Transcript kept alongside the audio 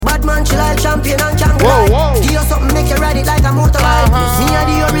Punchy like champion and can glide. Give you something, make you ride it like a motorbike. Me are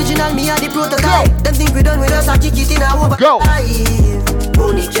the original, me are the prototype. Them think we done with us, I kick it in a overdrive.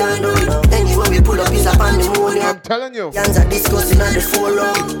 Only can do it. Anyway we pull up is up on the moon. I'm telling you. Youngs are discussing on the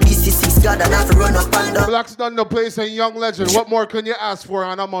forum. This is 6 God and have to run up and down. Black's done the place and Young Legend. What more can you ask for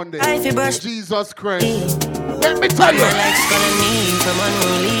on a Monday? Jesus Christ. Let me tell you.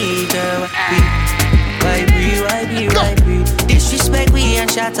 Why disrespect we and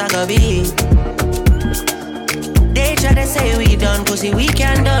shot a go be. They try to say we done, pussy we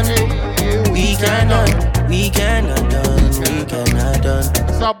can done. We can done. We cannot done. We cannot done.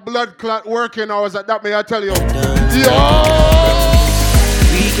 It's a blood clot working hours at that, may I tell you. We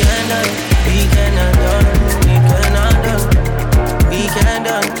can done. We cannot done. We cannot done. We can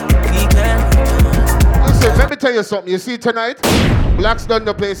done. We can done. Listen, let me tell you something. You see tonight, Black's done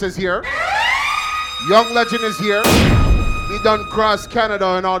the place is here. Young Legend is here. We done cross Canada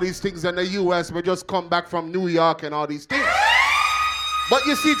and all these things in the US. We just come back from New York and all these things. But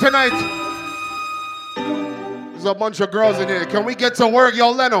you see tonight, there's a bunch of girls in here. Can we get to work,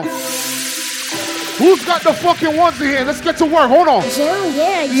 yo, Leno? Who's got the fucking ones in here? Let's get to work. Hold on. Yo.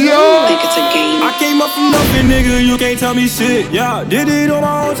 I think it's a game. I came up from nothing, nigga. You can't tell me shit. Yeah, did it on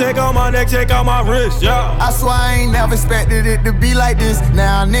my own. Take out my neck, take out my wrist. Yeah. I swear I ain't never expected it to be like this.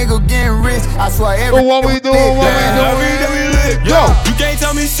 Now nigga getting rich. I swear every what we do, what every day we lit. Yo, you can't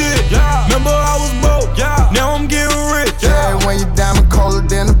tell me shit. Yeah. Remember I was broke. Yeah. Now I'm getting rich. Yeah, when you diamond colder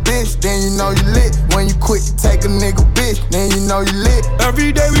than a bitch, then you know you lit. When you quit to take a nigga bitch, then you know you lit.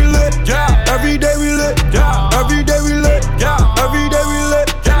 Every day we lit. Yeah. Every day we lit. Yeah. Every day we lit. Yeah. Every day we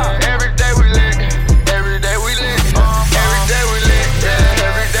lit. Yeah. Every day we lit. Every day we lit. Every day we lit. Yeah.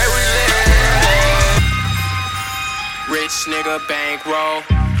 Every day we lit. Rich nigga bankroll.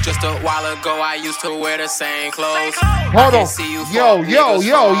 Just a while ago I used to wear the same clothes. Hold on. Yo.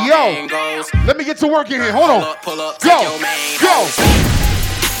 Let me get to work in here. Hold on. Pull up, go.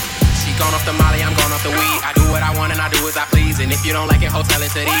 She gone off the molly, I'm gone off the weed. I do what I want and I do as I please. And if you don't like it, hotel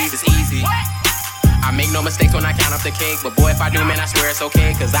it to these. It's easy. I make no mistakes when I count up the cake. But boy, if I do, man, I swear it's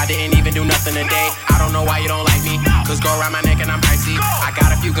okay. Cause I didn't even do nothing today. I don't know why you don't like me. Cause go around my neck and I'm pricey. I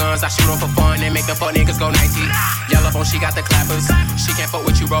got a few guns, I shoot them for fun and make the fuck niggas go nicey. Yellow bone, she got the clappers. She can't fuck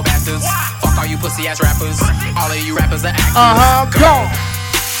with you, bro, bastards. Fuck all you pussy ass rappers. All of you rappers are actors. Go.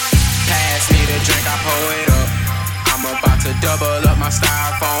 Pass me the drink, I pull it up. I'm about to double up my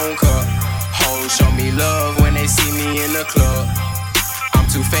styrofoam cup. Hoes show me love when they see me in the club. I'm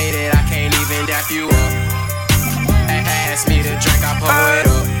too faded, I can't even dap you up. Ask me to drink, I pull it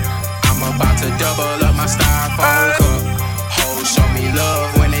up. I'm about to double up my styrofoam cup. Hoes show me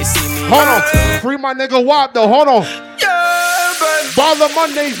love when they see me. Hold on, free my nigga Wop though, hold on. Baller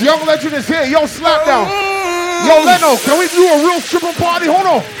Mondays, Young Legend is here. Yo, slap down. Yo, Leno, can we do a real stripping party? Hold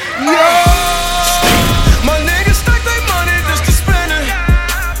on. My niggas stack their money just to spend it.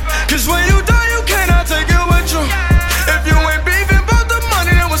 Cause when you die, you cannot take it with you. If you ain't beefing about the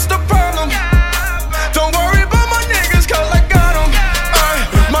money, then what's the problem? Don't worry about my niggas, cause I got them.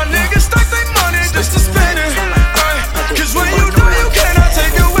 My niggas stack their money just to spend it. Cause when you die, you cannot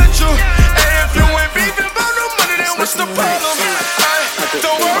take it with you. And if you ain't beefing about the money, then what's the problem?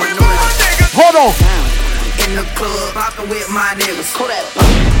 Don't worry about my niggas. Hold on. In the club, hopping with my niggas.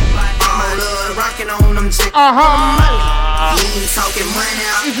 All love, rocking on them chicks. You ain't talking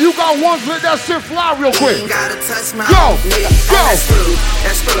money. If you got ones, let that shit fly real quick. You ain't gotta touch my go. That's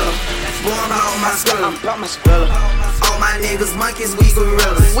true. Boy, I'm out my skull. All my niggas monkeys, we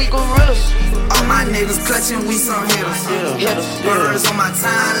gorillas. All my niggas clutching, we some hitters. Birds on my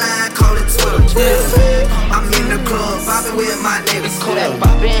timeline, call it Twitter. I'm in the club, bopping with my niggas.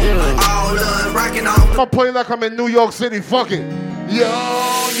 All love, rocking on. I'm playing like I'm in New York City, fuck it. Yo,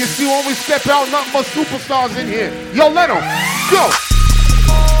 you see when we step out, nothing but superstars in here. Yo, Leno, go.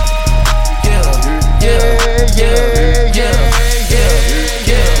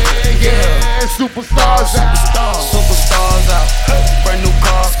 Superstars out. Brand new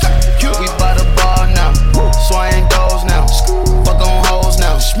cars. We by the bar now. Swaying goals now. Fuck on hoes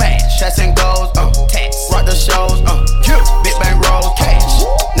now. Smash. Shots and goals. Rock the shows. Big bang rolls. Cash.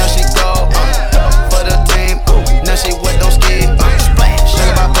 Now she go. For the team. Now she with those skis. Splash.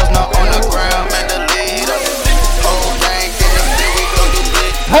 Sugar my bust now on the ground. Man, the leader. Whole gang in the city. We gon' do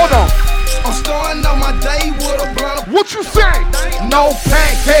big. Hold on. I'm starting on my day with a blunt. What you say? No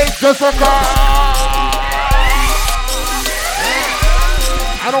pancakes, just a car.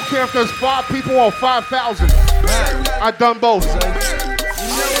 I don't care if there's 5 people or 5,000. I done both.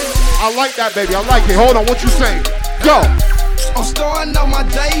 I like that, baby. I like it. Hold on, what you saying? Go. I'm starting on my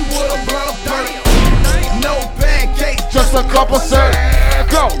day with a blunt of burnt. No pancakes, just a couple cents.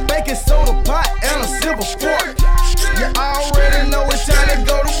 Go. Bacon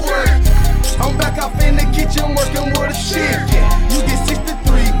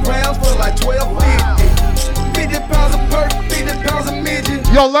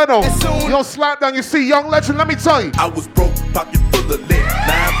Yo, Leno, yo, slap down. You see, Young Legend, let me tell you. I was broke, pocket full of lead.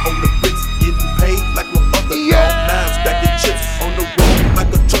 Nine on the bricks, getting paid like no other. Yeah. Nine stacking chips on the road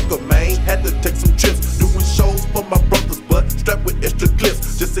like a trucker, man. Had to take some trips, doing shows for my brothers, but strapped with extra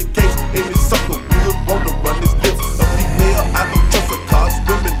clips, just in case any sucker will wanna run his lips. A female, I don't trust a car,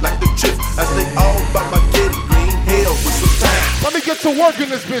 swimming like the chips. I stay all by my getty green hell with some time. Let me get to work in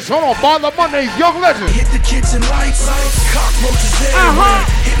this bitch. Hold on, Bother Mondays, Young Legend. Hit the kitchen lights, cockroaches everywhere.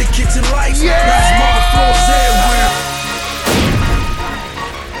 Hit the kitchen lights, mother floors everywhere.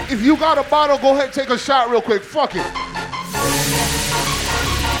 If you got a bottle, go ahead, take a shot real quick. Fuck it.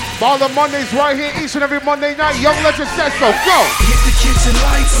 Bother Mondays right here each and every Monday night. Young Legend says so. Go. Hit the kitchen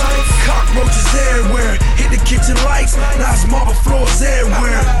lights, cockroaches everywhere. Hit the kitchen lights, nice marble floors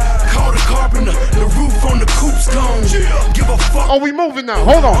everywhere. Call the carpenter, the roof on the coop's gone. Give a fuck. Oh, we moving now.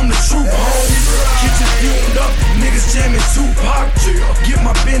 Hold on. I'm the troop home. Kitchen fueled up, niggas jamming Tupac. Get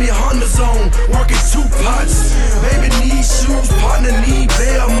my Benny Hunters on, working 2 pots. Baby need shoes, partner need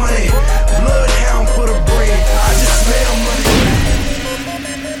bail money. Bloodhound for the bread, I just smell money.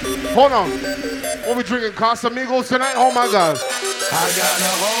 Hold on. What we drinking? Casamigos tonight? Oh my God. I got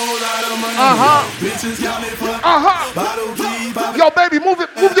a whole lot of money. Bitches got me for Yo, baby, move it.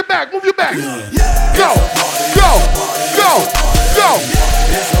 Move your back. Move your back. Go. Go. Go. Go.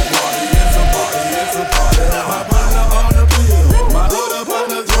 It's a party, it's a party, it's a party. My partner on the wheel, my hood up on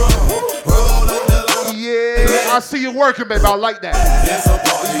the drum. Roll up the line. Yeah. I see you working, baby. I like that. It's a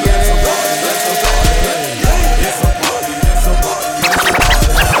party, it's a party, it's a party. It's a party, it's a party.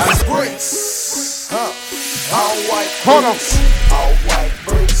 Bricks. All white. Hold on. All white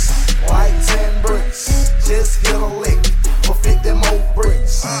bricks. White 10 bricks. Just hit a lick for 50 more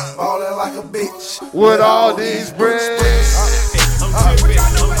bricks. Ballin' like a bitch. With all these bricks. I'm tripping,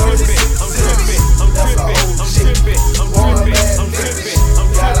 I'm tripping, I'm tripping, I'm tripping, I'm tripping, I'm tripping, I'm tripping, I'm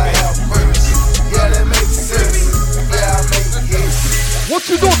Gotta tripping. have bricks. Yeah, that makes sense. Yeah, I make hits. What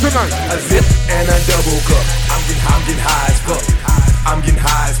you doing tonight? A zip and a double cup. I'm getting high as fuck. I'm getting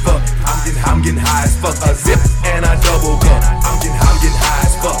high as fuck. I'm getting high as fuck. A zip and a double cup. I'm getting high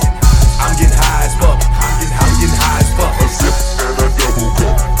as fuck. I'm getting high as fuck. I'm getting high as fuck. A zip and a double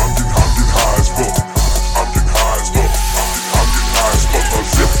cup. I'm getting high as fuck. I'm getting high as fuck. I'm getting high as fuck. A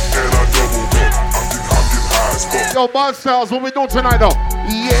zip and a double cup. I'm getting high as fuck. Yo, Bud Styles, what we doing tonight though?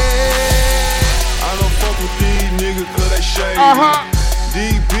 Yeah. I don't fuck with these niggas cause they shady.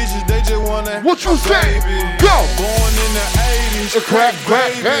 These bitches, they just wanna What you say? baby. Go. Born in the 80s, Crack,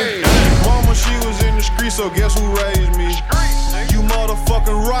 crack, hey. baby. Mama, she was in the street, so guess who raised me? You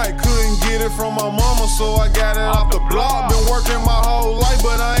motherfucking right, couldn't get it from my mama, so I got it off the block. Been working my whole life,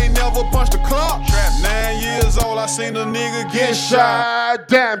 but I ain't never punched a clock. 9 years old, I seen a nigga get shot.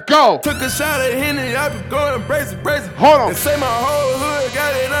 Damn, go. Took a shot at Henny, I been going brazen. Hold on. They say my whole hood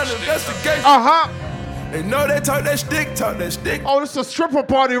got it under investigation. They know they talk that stick. Oh, this is a stripper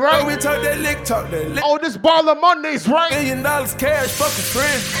party, right? Oh, we talk that lick. Oh, this Baller Mondays, right? $1 million cash, fucking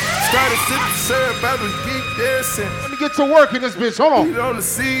friends. Started sipping syrup, I was geeked there since. Let me get to work in this bitch. Hold on. Eat on the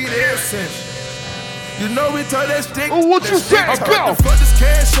seed there since. You know we talk that stick. Oh, what you say? I'm Go. fuck this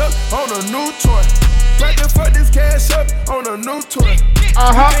cash up on a new toy. Fuck this cash up on a new toy. You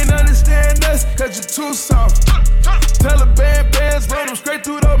can't understand us, cause you're too soft. Taliban bands run them straight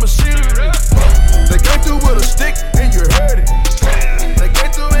through the machinery. They came through with a stick and you heard it. They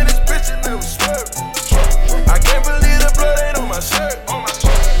came through in this bitch and they was swerving. I can't believe the blood ain't on my shirt.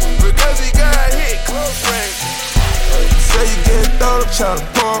 Because he got hit close range. Say you getting thrown, I'm tryna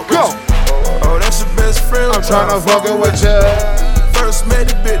pump with you. Oh, that's your best friend. I'm tryna fuck it with you. First met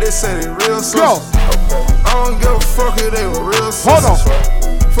the bitch, they said they real sisters. I don't give a fuck if they were real sisters. Hold on.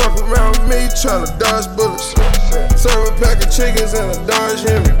 Fuck around with me, tryna dodge bullets. Serve a pack of chickens and a Dodge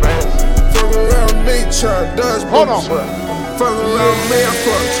Hemi. Fuck around with me, tryna dodge bullets. Hold on. Fuck around with me, I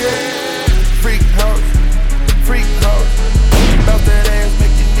fuck you. Freak house, freak house. Bounce that ass,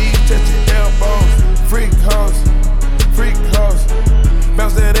 make your knees touch your elbows. Freak house, freak house.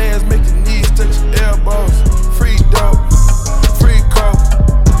 Bounce that ass, make your knees touch your elbows. Free dope, free coke.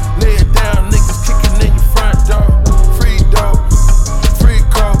 Lay it down, niggas kicking in your front door. Free dope, free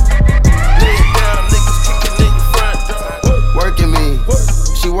coke. Lay it down, niggas kicking in your front door. Working me,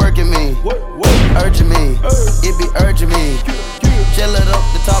 she working me, urging me, it be urging me. Chill it up,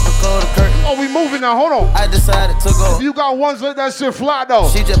 the top and close the curtain. Oh, we moving now. Hold on. I decided to go. If you got ones, let that shit fly though.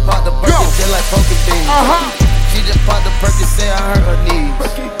 She just popped the Perkins, just like poker beans. She just popped the Perkins, say I hurt her knees.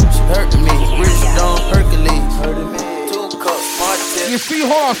 She hurting me, rich don't Hercules. 2 cups, Martin. You see,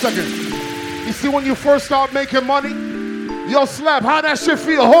 hold on a second. You see when you first start making money? Yo, Slap, how that shit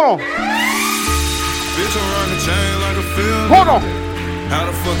feel? Hold on. Bitch, I'm running chain like a film. Hold on. How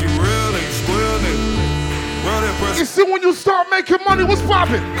the fuck you real nigga, square nigga? Roll that press. You see when you start making money, what's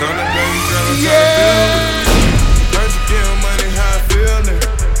popping? Come that baby girl, yeah. Heard you getting money, how I feel nigga.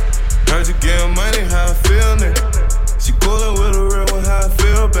 Heard you getting money, how I feel nigga. She coolin' with a real one, how I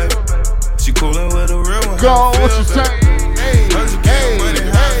feel, baby. She coolin' with a real one. Go, what you say? Hey, heard you getting money,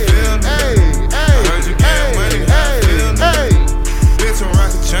 how I feel nigga. Heard you getting money, how I feel nigga. Bitch, I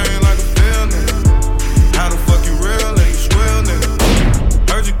rock a chain like a bill nigga. How the fuck you real nigga, square nigga.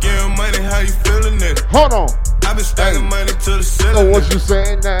 Heard you getting money, how you feelin' nigga. Hold on. I been stacking money to the ceiling. Oh, what you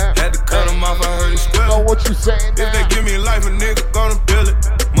saying now? Had to cut them off, I heard it squeal. Oh, what you saying now? If they give me life, a nigga gonna build it.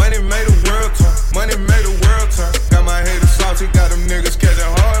 Money made the world turn. Money made the world turn. Got my haters salty, got them niggas catching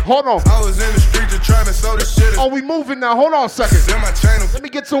hard. Hold on. I was in the street just trying to sow this shit. Oh, we moving now. Hold on a second. My channel. Let me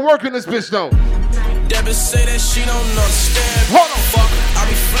get to work in this bitch though. That bitch say that she don't understand. Hold on. Fuck, I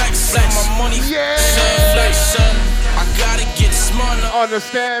be flexing my money. Yeah. Flexing. I gotta get smart.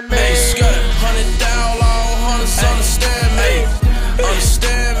 Understand me. Hey, skirt it. 100 down, long hunters. Understand me.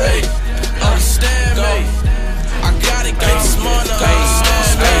 Understand me. Understand me. I gotta get smart.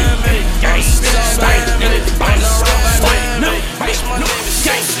 Understand me. Understand me. Understand me. Bitch, my name is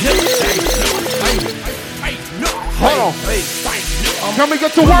Jason. Hold on. Can we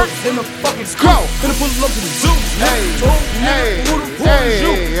get to work? Go.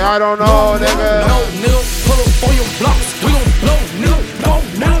 Hey, I don't know, nigga. No, nigga, pull up on your blocks. We gon' blow, nigga. Go,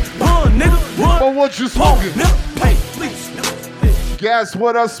 nigga, run, nigga, run. But what you smoking? Hey, please. Guess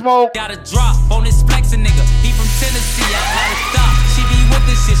what I smoke? Got a drop on this flexin' nigga. He from Tennessee. I had to stop. She be with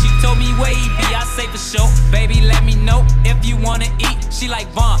this shit. She told me where he be. I say for sure. Baby, let me know if you wanna eat. She like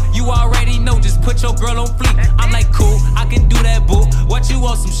Vaughn. You already know. Just put your girl on fleek. I'm like cool. I can do that, boo. What you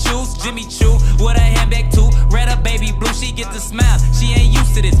want? Some shoes? Jimmy Choo with a handbag too. Red up, baby blue. She get the smile. She ain't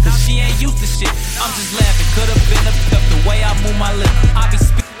used to this, cause she ain't used to shit. I'm just laughing. Could've been a pep the way I move my lips. I be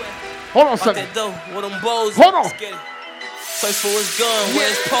speaking. Hold on a second. Hold on. Search for his gun, where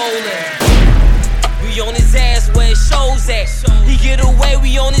his pole at? We on his ass where his shows at. He get away,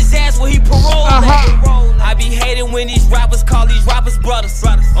 we on his ass where he parole at. I be hating when these rappers call these rappers brothers.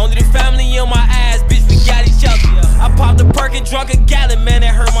 Only the family in my ass, bitch, we got each other. I popped a perk and drunk a gallon, man,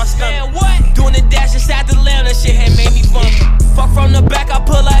 that hurt my stomach. What? Doing the dash inside the lamb, that shit had made me vomit. Fuck from the back, I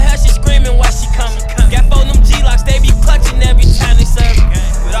pull her hair, she screaming while she coming. Got four them G-locks, they be clutching every time they serve.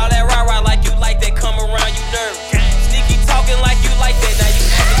 With all that rah-rah like you like that, come around, you nervous. Talking like you like that, now you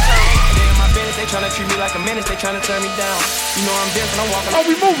acting turn. They in my business, they tryna treat me like a menace, they tryna turn me down. You know I'm different, I'm walking. Oh,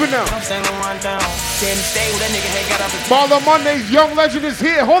 we moving now. I'm saying I'm run down. Saying to stay with that nigga had got up and Baller Mondays, Young Legend is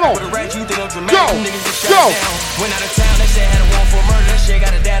here. Hold on. With a rat, you think I'm dramatic, Go. them niggas get shot down. Went out of town, that shit had a warrant for murder, that shit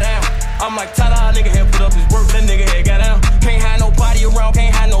got a dad out. I'm like, ta-da, nigga had put up his work, that nigga had got out. Can't have nobody around,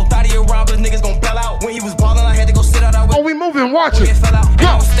 can't have no thotty around, cause niggas gon' bail out. When he was ballin', I had to go sit out. Oh, we moving, watch it.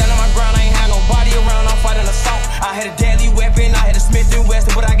 Go. I was standing my ground, I ain't had nobody around, I'm fighting assault. I had a deadly weapon, I had a Smith & Wesson,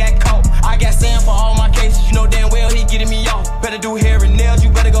 but I got caught. I got Sam for all my cases, you know damn well he getting me off. Better do hair and nails,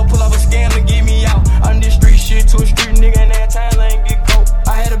 you better go pull up a scam and get me out. I'm this street shit to a street nigga, and that time I ain't get coke.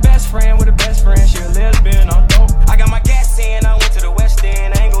 I had a best friend with a best friend, she a lesbian, I'm dope. I got my gas in, I went to the West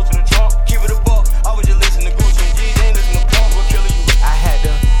End, I ain't go to the trunk. Keep it a buck, I was just listening to Gucci and G's, ain't listen to Punk, we'll kill you. I had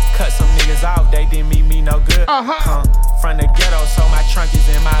to cut some niggas off, they didn't mean me no good. Come from the ghetto, so my trunk is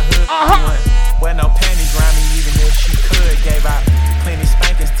in my hood. Wear no panties around me, even if she could. Gave out plenty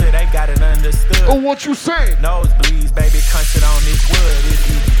spankings till they got it understood. Oh, what you saying? Nosebleeds, baby, come sit on this wood. If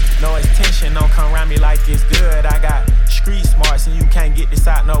you know it's tension, don't come around me like it's good. I got street smarts and you can't get this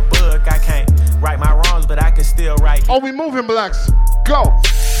out no book. I can't right my wrongs, but I can still write. Oh, we moving, blacks. Go.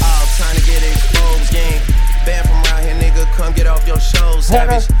 All trying to get exposed, gang. Bad from around here, nigga, come get off your shows.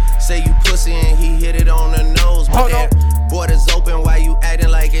 Savage, say you pussy and he hit it on the nose. But that border's open, why you acting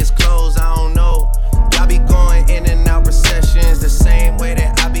like it's closed? I don't know. Y'all be going in and out recessions the same way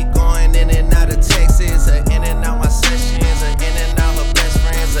that I be going in and out of Texas, or in and out my sessions, or in and out her best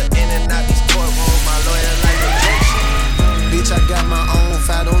friends, or in and out these courtrooms. My lawyer like rejection. Bitch, I got my own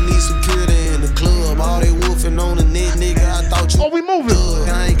fight, don't need security in the club. All they wolfing on the net, nigga, I thought you. Oh, we moving.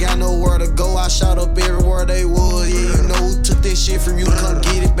 I ain't got nowhere to go, I shot up everywhere they was. Yeah, you know who took this shit from you, come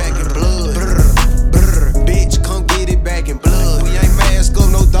get it back in blood. Bitch, come get it back in blood. We ain't mask up,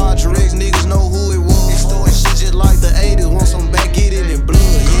 no Dodger X, niggas know who it was. They started shit just like the 80s, want some back, get it in blood.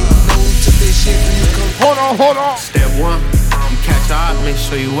 Yeah, you know who took this shit from you, come. Hold on. Step 1, you catch the op, make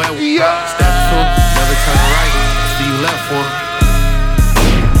sure you wet. Step 2, never turn right, see you left one.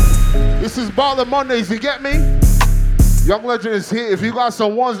 This is Baller Mondays, you get me? Young Legend is here. If you got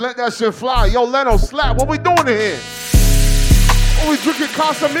some ones, let that shit fly. Yo, Leno, slap. What we doing in here? Oh, we drinking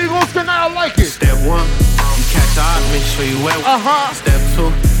Casamigos tonight? I like it. Step 1, you catch the op, make sure you wet. Step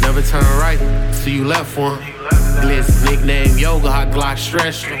two, never turn right till you left one. Blitz, nickname Yoga, hot Glock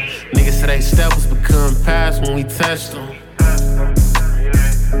stretch them. Niggas say they steppers become past when we test them.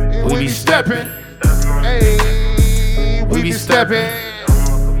 We be stepping. Hey, we be stepping.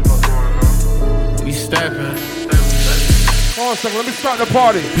 We stepping. Hold on a second, let me start the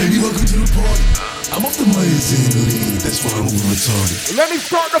party. Baby, welcome to the party. I'm off the Myers and the lean, that's why I'm moving retarded. Let me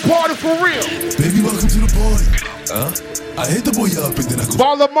start the party for real. Baby, welcome to the party. I hit the boy up and then I go.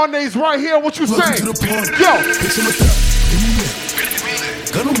 Baller Mondays right here, what you saying? To the party. Yo. Bitch, I'm a thot. Give me that.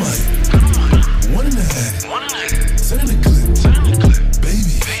 Gun on my head. 1.5. Send in the clip.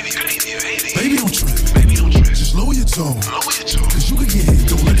 Baby, don't trip. Just lower your tone. Cause you can get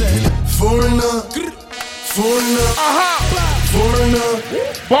hit, don't let that hit. Foreigner.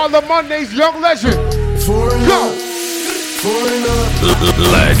 Baller Mondays, Young Legend. Foreigner. Go.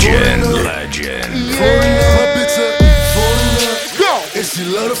 Legend. Yeah. Go. And she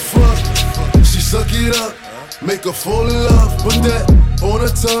love to fuck. She suck it up. Make her fall in love. Put that on her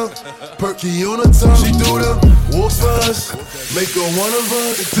tongue. Perky on her tongue. She do them walks for us. Make her one of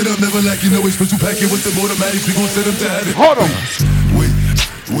us. Sit up, never like you know it's special packet with the automatics. We gon' set them to heaven. Hold on. Wait.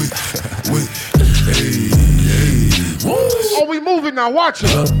 Hey. Oh, we moving now, watch it.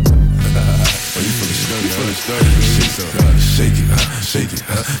 You feeling sturdy. Shake it.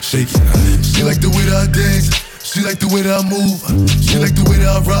 She like the way that I dance. She like the way that I move. She like the way that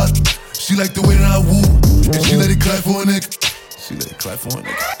I rock. She like the way that I woo. And she let it clap for a nigga.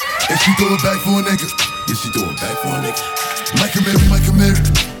 And she throw it back for a nigga. Yeah, she throw it back for a nigga. Micah Mary.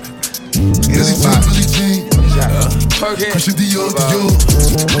 Billie Jean. Christian Dior.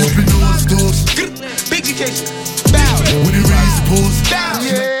 Open all the stores. Big vacation. When it rains, it pours.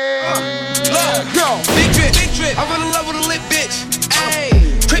 Look, big drip. I fell in love with a lit bitch. Ayy,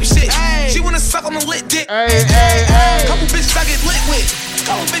 crip shit. She wanna suck on the lit dick. Couple bitches I get lit with.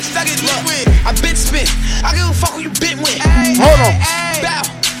 I been spit. I give a fuck who you been with. Hold on. Bow.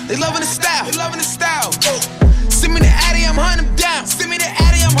 They loving the style. Send me the Addy, I'm hunting them down.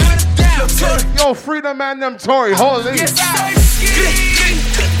 Yo, free the man, them Tory. Holy. Yes,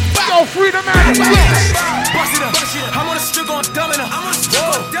 Yo, free the man. Bust it up. I'm on the strip going dumb in her.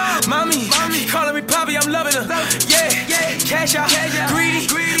 Mommy, calling me Poppy, I'm loving her. Yeah, cash out, greedy,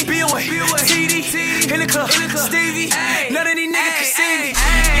 B-Way, TD, in the club, Stevie, none of these niggas can see me.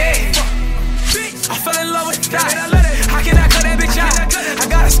 I fell in love with that. How can I cut that bitch out? I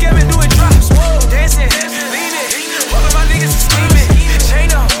got a scam and doing drops. Dancing, leaning, all of my niggas is scheming.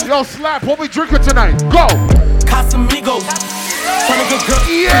 Chain up. Yo, Slap, what we drinking tonight? Go. Casamigos. Turn a good girl.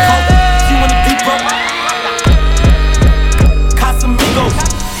 Yeah. She want a deep rope. Casamigos.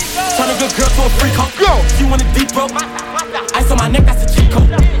 Turn a good girl to a freak hoe. Go. She want a deep rope. Ice on my neck, that's a cheat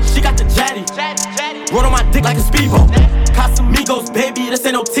code. She got the jetty. Rode on my dick like a speedboat. Casamigos, baby, this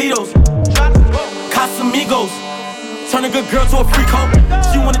ain't no Tito's. Casamigos. Turn a good girl to a freak hoe.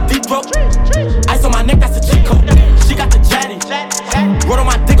 She want a deep rope. Ice on my neck, that's a cheat code. She got the jetty. Rode on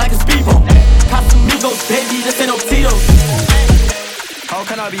my dick like a speedboat. Casamigos, baby, this ain't no Tito's. How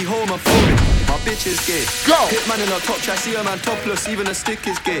can I be homophobic? My bitch is gay. Go. Hitman in a top try, see a man topless, even a stick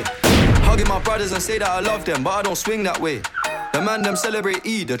is gay. Hugging my brothers and say that I love them, but I don't swing that way. The man them celebrate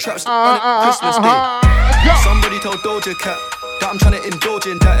Eid, the traps Christmas Day. Somebody tell Doja Cat that I'm trying to indulge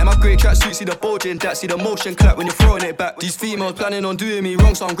in that. In my grey tracksuit, see the bulge in that. See the motion clap when you're throwing it back. These females planning on doing me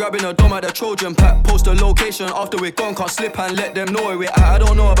wrong, so I'm grabbing a dome at the Trojan pack. Post a location after we're gone, can't slip and let them know where we're at. I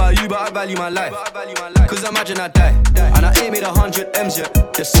don't know about you, but I value my life. Cause imagine I die, and I ain't made 100 M's yet.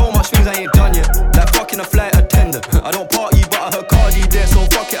 There's so much things I ain't done yet, like fucking a flight attendant. I don't party, but I heard Cardi there, so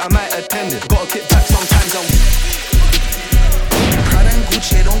fuck it, I might attend it. Gotta kick back sometimes,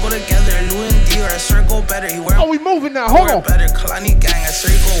 Gucci don't go together. Louis and Dior, I swear go better. He wear. Oh, we moving now. Hold on. Better. Kalani gang, I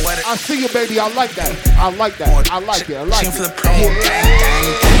swear go wetter. I see you, baby. I like that. I like it. For the promo, gang.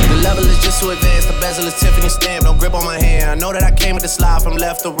 The level is just too advanced. The bezel is Tiffany stamp. No grip on my hand. I know that I came with the slide from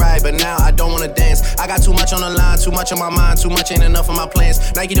left to right, but now I don't wanna dance. I got too much on the line, too much on my mind, too much ain't enough of my plans.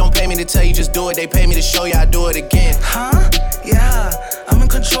 Nike don't pay me to tell you just do it. They pay me to show you I do it again. Huh? Yeah, I'm in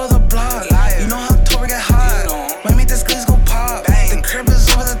control of the block. You know how October get hot. Might make this glaze go pop. The crib is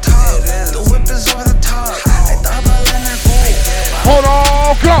over the top. The whip is over the top. I thought about letting her go. Hold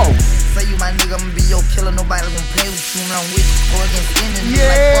on, go. Say you my nigga, I'ma be your killer. Nobody gonna play with you when I'm with you. Go against enemies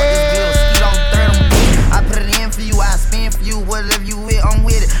like fuck this girl. Speed on third on me. I put it in for you, I spin for you. Whatever you with, I'm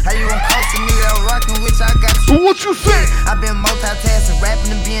with it. How you gon' cost a nigga that rockin' with you? I got you. What you say? I been multitasking,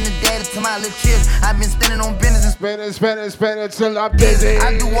 rapping and being a daddy to my little kids. I been spending on business and spending till I'm busy.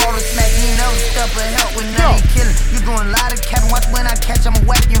 I do all the smack, you never step or help with none of you killing. You doing a lot of capping, watch when I catch, I'ma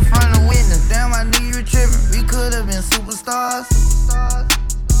whack you in front of the witness. Damn, I knew you were tripping. We could've been superstars.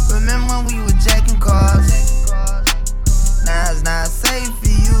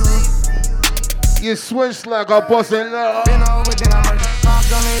 You switch like a pussy love. Been over, then I'm mercy. Pop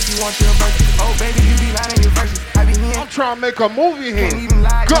on it if you want your birthday. Oh, baby, you be lying in your verses. I be here. I'm trying to make a movie here. Can't even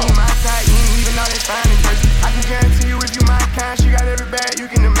lie. Go. You my side, you ain't even know they fine in person. I can guarantee you if you my kind, she got every bag you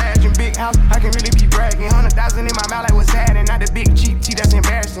can imagine. Big house, I can really be bragging. 100,000 in my mouth, like what's sad, and not the big cheap tea that's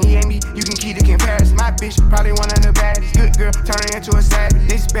embarrassing. He ain't me, you can keep the comparison. My bitch probably one of the baddest. Good girl, turning into a savage.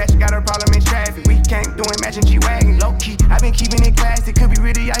 This bitch got a problem in traffic. We can't do it matching G-Wagon. Low key, I been keeping it classy. Could be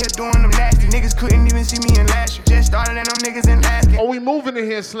really out here doing them nasty. Niggas couldn't even see me in last year. Just started and them niggas in last year. Oh, we moving in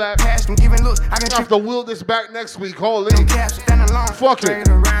here, Slap. Past them giving looks. I can have to wheel this back next week. Holy. Fuck it.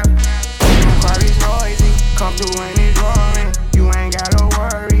 Come through and it's roaring. You ain't gotta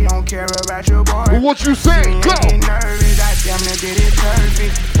worry. Don't care about your boy. What you say? Go. Nervous. I damn near did it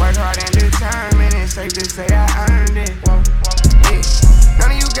perfect. Work hard and determined. It's safe to say I earned it. Whoa. Yeah.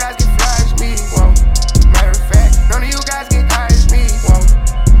 None of you guys can flash me. Whoa. Matter of fact, none of you guys can catch me. Whoa.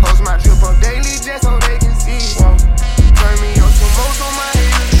 Post my drip up daily just so they can see. Whoa. Turn me on some most on my head.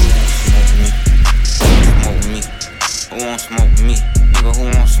 Smoke me. Who won't smoke me? Nigga, who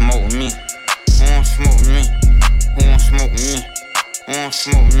won't smoke me? Who won't smoke me? Who won't smoke me? Who won't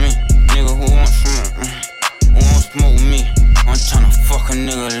smoke me? Nigga, who won't smoke me? Who won't smoke me? I'm tryna fuck a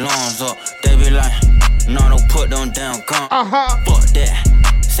nigga lungs up. They be like, no, don't put them down, gun. Fuck that.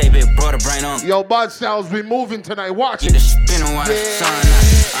 Say big brother, brain on. Yo, Bud Styles, we moving tonight. Watch it. Get the spinning while the sun out.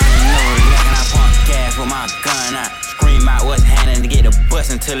 I ain't never lacking. I pump gas with my gun out. Scream out what's happening to get the bus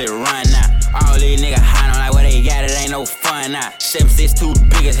until it run out. All these niggas hiding like where they got it, ain't no fun out. 762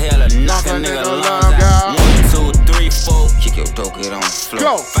 big as hell, to knock a nigga lungs out. 1, 2, 3, 4, kick your dope, get on the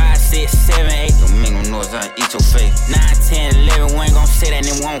floor. 5, 6, 7, 8, don't make no noise, I'll eat your face. 9, 10, 11, we ain't gon' say that,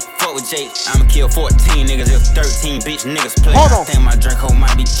 then we won't fuck with Jake. I'ma kill 14 niggas if 13 bitch niggas play. I think my Draco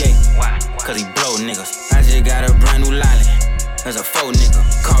might be gay. Why? Cause he blow niggas. I just got a brand new lolly. There's a faux nigga.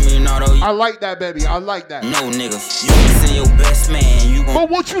 Call me Nardo. I like that, baby. I like that. No niggas. You can send your best man. You gon' but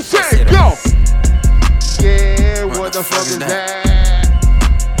what you say? Go. Yeah, what the fuck is that?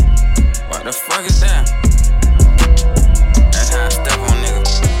 What the fuck is that? That's how I step on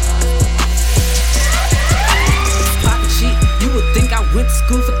niggas. Pocket shit. You would think I went to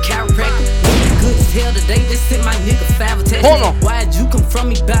school for chiropractic. Good as hell today. They sent my nigga 5 attacks. Hold on. Why'd you come from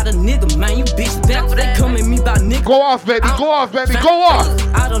me about a nigga, man? You bitch back for they come at me about nigga. Go off, baby. Go off, baby. Go off.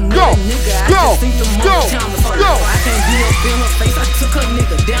 I don't know that nigga. I just think the most time before. I can't be up in her face. I took her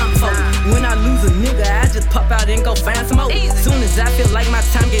nigga down for me. When I lose a nigga, I just pop out and go find some more. Soon as I feel like my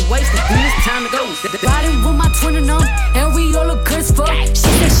time get wasted, then it's time to go. Riding with my twin and and we all look good as fuck. She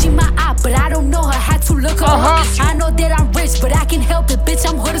said she my op, but I don't know her. Had to look her up. I know that I'm rich, but I can help it, bitch.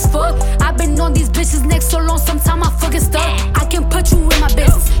 I'm hood as fuck. I've been on these bitches next so long, sometime I fucking stuck. I can put you in my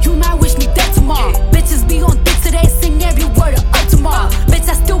business. You might wish me dead tomorrow. Bitches be on dick today, sing every word of up tomorrow. Bitch,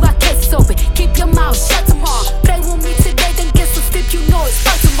 I still got cases open. Keep your mouth shut tomorrow. Play with me today, then get some sleep. You know it's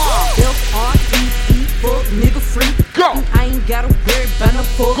fuck tomorrow. F-R-E-E, fuck nigga free. Go. I ain't gotta worry about no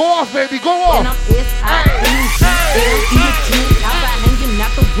fuck. Go off, baby. Go off. And I'm S-I-N-G-L-E. I'm hanging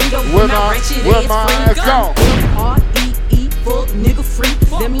out the window when I ratchet ass free. Go. F-R-E-E, fuck nigga free.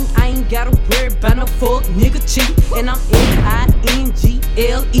 That mean I ain't gotta worry about no fuck nigga cheat. And I'm S-I-N-G-L-E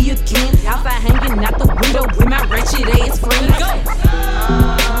again. Outside hanging out the window with my ratchet ass friends.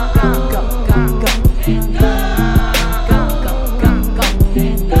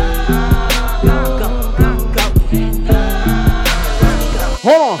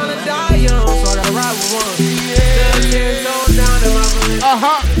 Hold on.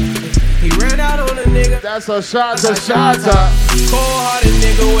 He ran out on a nigga. That's a shot, Cold hearted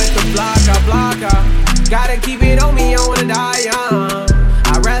nigga with the blocker. Gotta keep it on me, I wanna die young.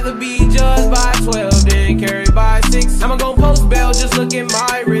 I'd rather be judged by 12 than carried by 6. I'ma gon' post bail, just look at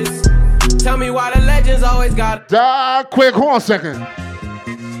my wrist. Tell me why the legends always got. Quick, hold on a second.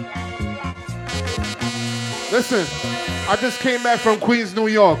 Listen, I just came back from Queens, New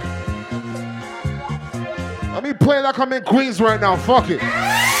York. Let me play like I'm in Queens right now. Fuck it.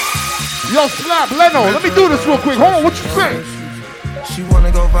 Yo, Slap, Leno, let me do this real quick. Hold on, what you say? She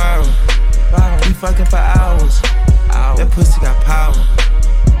wanna go viral. We fucking for hours. That pussy got power.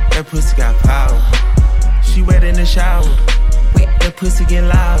 That pussy got power. She wet in the shower. That pussy get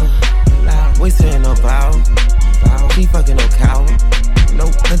louder. Wasting ain't no power. She fucking no cow.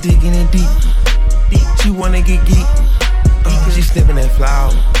 Nope, I'm digging in deep. She wanna get geek. She sniffing that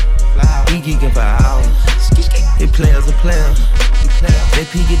flower. We geeking for hours. It players a player. They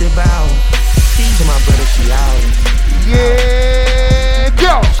peek at the bow. To my brother, she out. Yeah,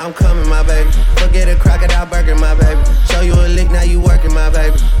 go. I'm coming, my baby. Forget a crocodile burger, my baby. Show you a lick, now you working, my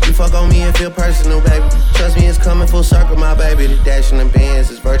baby. You fuck on me if feel personal, baby. Trust me, it's coming full circle, my baby. The dash in the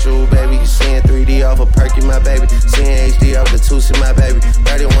bands is virtual, baby. You seeing 3D off a perky, my baby. Seeing HD off the Tusi, my baby.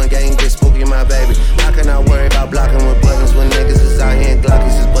 31 gang get spooky, my baby. How can I worry about blocking with buttons when niggas is out here and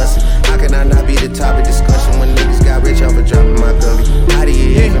Glockies is busting? How can I not be the topic discussion when niggas got rich off of dropping my gully? How do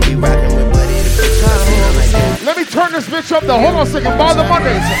you even be rocking with Buddy? Let me turn this bitch up though. Hold on a second. Ball the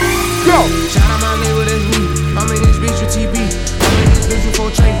Mondays. Go. Shout out my nigga, that's me. I'm in this bitch with TB. I'm in this bitch with 4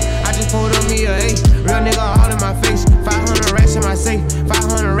 train. I just pulled on me a A. Real nigga all in my face. 500 racks in my safe.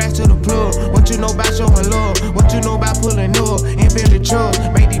 500 racks to the plug. What you know about showing love? What you know about pulling up? Ain't been the chug.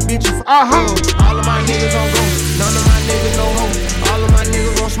 Make these bitches All of my niggas on go. None of my niggas no hoe. All of my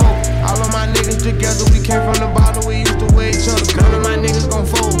niggas gon' smoke. All of my niggas together. We came from the bottom. We used to wear each other. None of my niggas gon'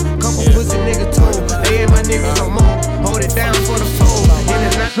 fold. Couple pussy niggas told. They ain't my niggas no more. Hold it down for the fold.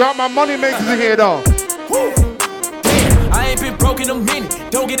 Drop my money makers in here though. Damn, I ain't been broke in a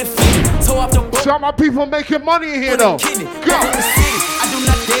minute. Don't get it fitted. So off the boat. Drop my people making money in here though. Go. I do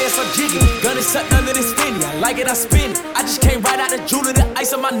not dance or jiggy. Gun is shut under this Fendi. I like it, I spin it. I just came right out the jeweler, the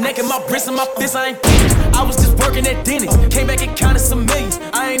ice on my neck and my wrist and my fist. I ain't finished. I was just working at Denny's. Came back and counted some millions.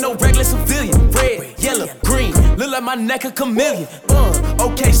 I ain't no regular civilian. Red, yellow, green. Look like my neck a chameleon.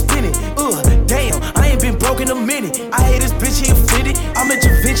 Okay, spin it. Damn, I ain't been broke in a minute. I hate this bitch, he offended. I'm a Da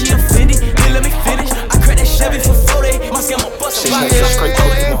Vinci offended. Then let me finish. I cracked that Chevy for 4 days. My scam a bust.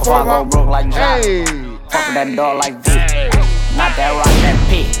 Before I go broke like Jock. Fuck with that dog like Vic. Not that rock, that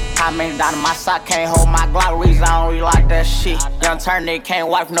pit. I mean, down in my sock, can't hold my Glock. Reason I don't really like that shit. Young turn nigga can't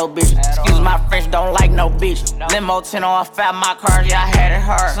wipe no bitch. Excuse my French, don't like no bitch. Limo 10 on fat, my car, yeah, I had it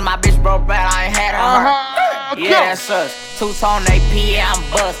hurt. So my bitch broke bad, I ain't had it hurt. Yeah, that's us. 2-tone AP, yeah, I'm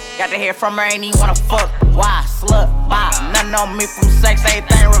bust. Got to hear from her, ain't even wanna fuck. Why? Slut, bop. Nothing on me from sex,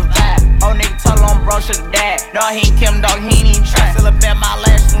 everything revive. Old nigga told on bro, should've died. No, he ain't Kim, dog, he ain't even try. Still a bet my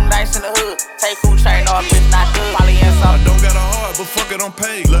last 2 nights in the hood. Take who train, no, bitch not good. Probably in some. I don't got a heart, but fuck it, I'm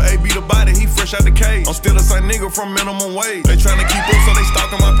paid. Lil' A be the body, he fresh out the cage. I'm still the same nigga from minimum wage. They tryna keep up, so they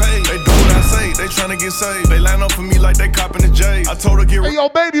stalking my page. They do what I say, they tryna get saved. They line up for me like they copping the J. I told her get. Hey yo,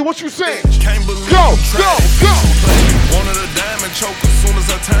 baby, what you say? Can't believe go. Wanted a diamond choke as soon as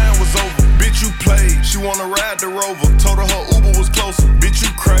her time was over. Bitch, you played. She wanna ride the Rover. Told her Uber was closer. Bitch, you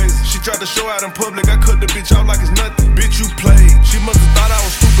crazy. She tried to show out in public. I cut the bitch out like it's nothing. Bitch, you played. She must've thought I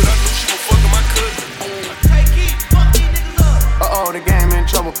was stupid. I knew she was fucking my cousin. The game in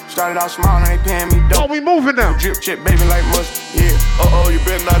trouble. Started out small, now they paying me dope. Oh, we moving now. Drip chip, baby, like mustard. Yeah. You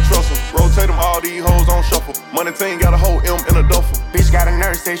better not trust them. Rotate them, all these hoes on shuffle. Money team got a whole M in a duffel. Bitch got a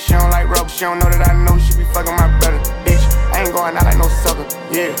nurse, say she don't like rubber. She don't know that I know she be fucking my brother. Bitch, I ain't going out like no sucker.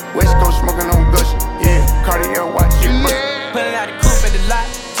 Yeah. West Coast smoking on gush. Yeah. Cartier watch. Yeah. Pulling out the coupe at the lot.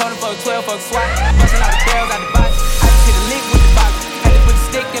 Told him for a 12 for a swat. Busting out the bells out the box. I just hit a lick with the box. Had to put the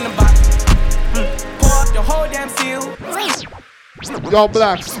stick in the box. Pour up the whole damn seal. Yo,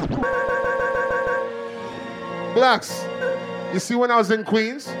 Blacks. Blacks. You see, when I was in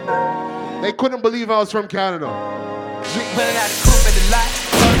Queens, they couldn't believe I was from Canada. Pulling out the coupe at the lot.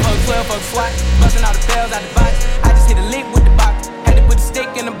 Told him for a 12 for a swat. Busting out the bells out the box. I just hit a lick with the box. Had to put the stick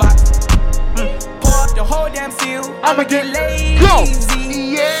in the box. Pour up the whole damn seal. I'ma get lazy. Go.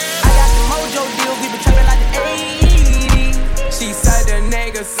 Yeah. I got the mojo deal. We been trapping like the 80s. She said the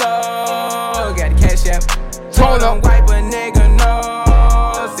nigga so got the cash out. Told him wipe a nigga no.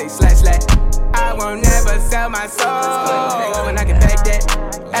 Say slash. I won't never sell my soul. When I get back that,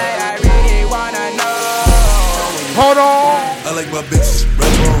 hey, I really wanna know. Hold on. I like my bitches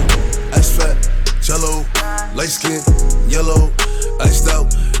red bone, ice fat, jello, light skin, yellow, iced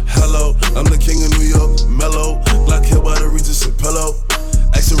out. Hello, I'm the king of New York, mellow. Black hair by the Regis and pillow.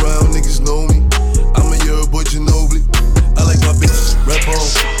 Ask around, niggas know me. I'm a year boy, Ginobili. I like my bitches red bone,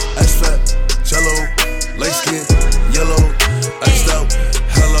 ice fat, jello, light skin, yellow, iced out.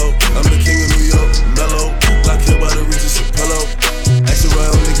 Hello, I'm the king of New York, mellow. Black hair by the Regis and pillow. Ask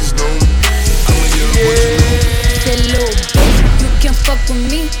around, niggas know me. I'm a year boy, Ginobili. That little bitch, you can fuck with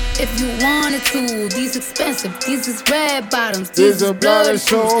me if you wanted to. These expensive, these is red bottoms, these is blood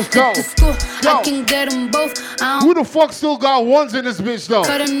shoes. Go. To school, I can get them both. Who the fuck still got ones in this bitch though?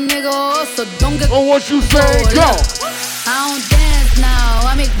 Cut a nigga off, so don't get. Oh, what you say? Go. I don't dance now,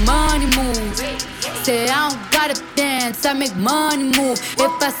 I make money move. Say I don't gotta dance, I make money move.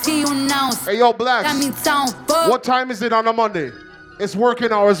 If I see you now, hey yo, Blacks, that means I don't fuck. What time is it on a Monday? It's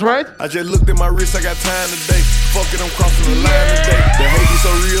working hours, right? I just looked at my wrist, I got time today. Fuck it, I'm crossing the line today. The hate be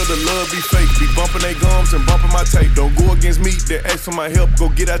so real, the love be fake. Be bumping they gums and bumping my tape. Don't go against against me, they ask for my help. Go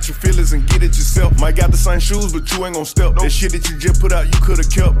get out your feelings and get it yourself. Might got the same shoes, but you ain't gon' step. That shit that you just put out, you could've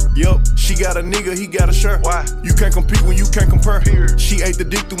kept. Yup, she got a nigga, he got a shirt. Why? You can't compete when you can't compare. She ate the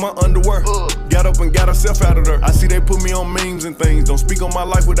dick through my underwear. Got up and got herself out of there. I see they put me on memes and things. Don't speak on my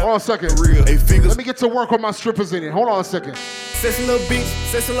life without. Hold on a second. Real. Hey, figures. Let me get to work on my strippers in it. Hold on a second. Sexy little bitch,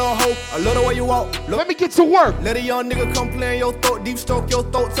 sexy little hoe. I love the way you walk. Let me get to work. Let a young nigga come play in your throat, deep stroke your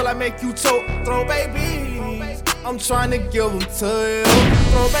throat till I make you choke. Throw baby, I'm trying to give them to you.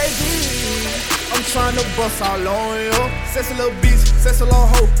 Throw baby, I'm trying to bust all on you. Sexy little bitch, sexy little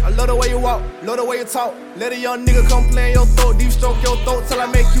hoe. I love the way you walk, love the way you talk. Let a young nigga come play in your throat, deep stroke your throat till I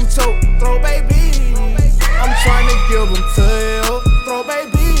make you choke. Throw baby, I'm trying to give them to you. Throw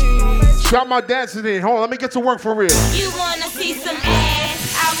baby. Shot my dancing in. Hold on, let me get to work for real. You wanna see some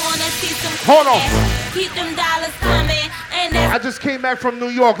ass? I wanna see some Hold on. ass. Keep them dollars coming, and that's I just came back from New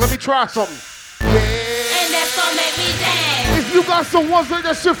York. Let me try something. and that's gonna make me dance. If you got some ones like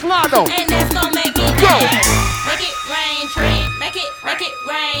that shit fly though. And that's gonna make me dance. Make it rain, tree. Make it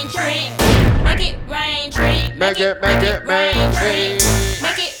rain, tree. Make it rain, tree. Make it rain, tree.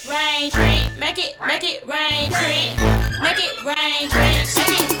 Make it rain, tree. Make it rain, tree. Make it rain, tree. Make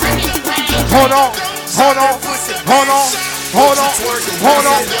it rain. Hold on, hold on, hold on, hold on, hold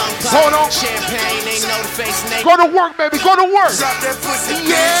on, hold on. Champagne ain't no the face name. Go to work, baby, go to work. Drop that pussy.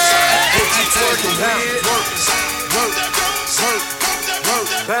 Yeah. What you twerking with?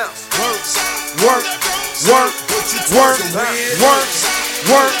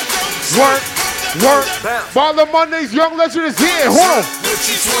 Work, work. Baller Mondays, Young Legend is here. Hold on. What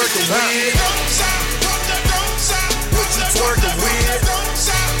you twerking with? What you twerking with?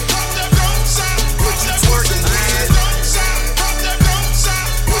 What you twerking with?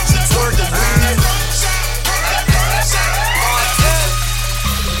 What you twerking with?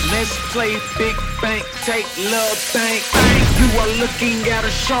 Let's play big bank, take love bank. You are looking at a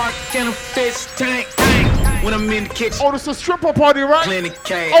shark in a fish tank. When I'm in the kitchen. Oh, this is a stripper party, right? Plenty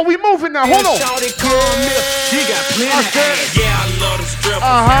cash. Oh, we moving now. Hold on. Shawty come here. She got plenty ass. Yeah, I love them strippers.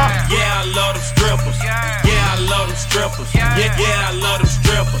 Yeah, I love them strippers. Yeah, I love them strippers. Yeah, I love them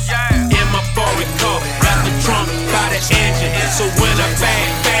strippers. In my foreign car, got the trunk by the engine. So when I back,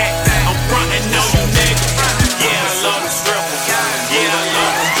 I'm frontin' on you niggas. Yeah, I love them strippers. Yeah, I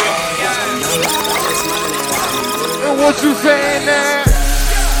love them strippers. And what you saying now?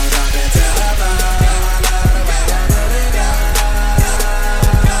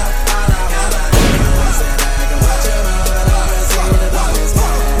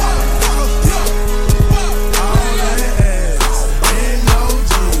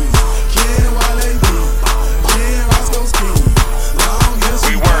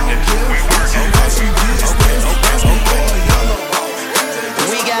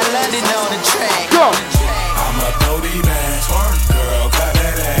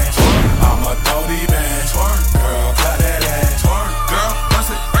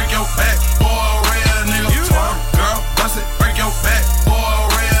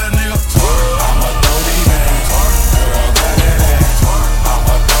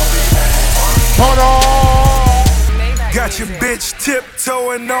 Your bitch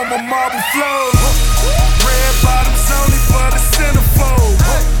tiptoeing on my marble floor. Red bottoms only for the centerfold.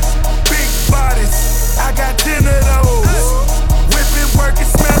 Big bodies, I got 10 of those. Whipping, working,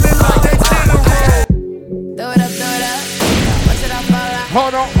 smelling like that dinner roll. Throw it up, watch it all fall out.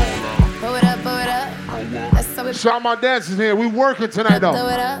 Hold on. Throw it up, that's how we Shot my dancers here. We working tonight though. throw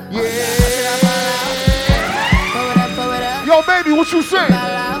it up. Yeah. Watch it all fall out. Throw it up. Yo, baby, what you saying?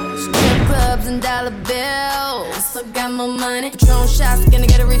 Strip clubs and dollar bills. Still got more money. Patron shots, gonna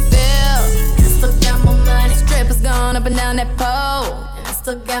get a refill. Still got more money. Strippers gone up and down that pole. And I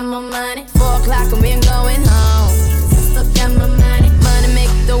still got more money. 4 o'clock and we ain't going home. Still got more money. Money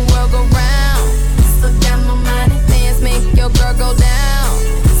make the world go round. Still got more money. Dance make your girl go down.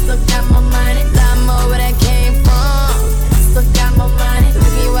 Still got more money. Lot more where that came from. Still got more money. Look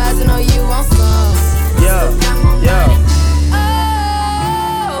at you eyes, I know you want some. Still got more money.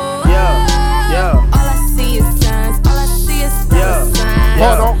 All I see is signs. All I see is signs.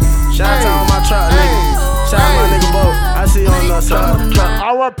 Hold on. Shout out to all my trap niggas. Shout out my nigga Bo. I see you on the side.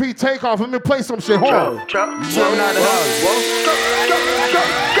 R.I.P. Takeoff. Let me play some shit. Hold on. Trapping out the house,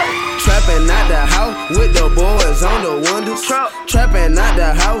 Trapping out the house with the boys on the windows. Trapping out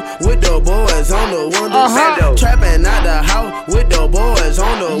the house with the boys on the windows. Trapping out the house with the boys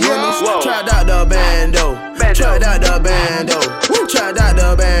on the windows. Trapped out the bando. Trapped out the bando. Trapped out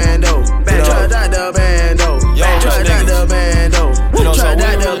the bando. Trapped out the bando. Trapped out the bando. Trapped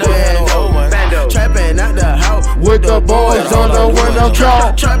out the bando. Trapping out the house with the boys on the window.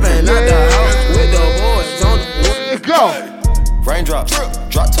 Trapping out the house with the boys on the window. Go. Raindrops,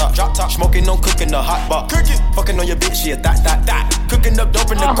 drop top, smoking on cooking the hot box. Fucking on your bitch, yeah, that. Cooking up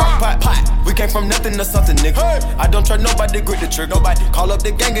dope in the crock pot. We came from nothing to something, nigga. I don't trust nobody, grip the trigger. Nobody call up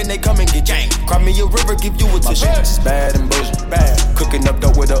the gang and they come and get janked. Cry me a river, give you a tissue. It's bad and bullshit, bad. Cooking up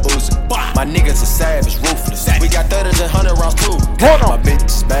dope with a Uzi. My niggas are savage, ruthless. We got 30s and 100 rounds too. My bitch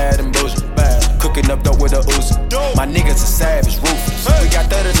is bad and bullshit, bad. Cooking up dope with a Uzi. My niggas are savage, ruthless. We got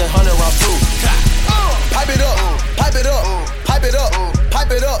 30s and 100 rounds too. Pipe it up, pipe it up, pipe it up,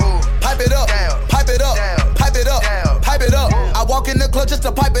 pipe it up, pipe it up, pipe it up, pipe it up, pipe it up. I walk in the club just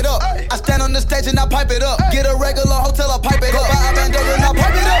to pipe it up. I stand on the stage and I pipe it up. Get a regular hotel, I pipe it up. Buy a bandana and I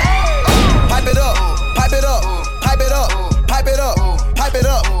pipe it up. Pipe it up, pipe it up, pipe it up, pipe it up, pipe it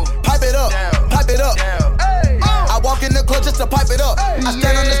up, pipe it up, pipe it up. I walk in the club just to pipe it up. I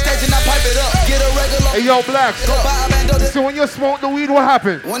stand on the stage and I pipe it up. Get a regular. Hey yo, Black. So when you smoke the weed, what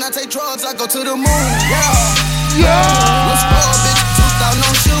happens? When I take drugs, I go to the moon. Let's go, bitch. 2,000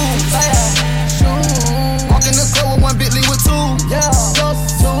 on shoes. Walk in the club with one Bentley with two.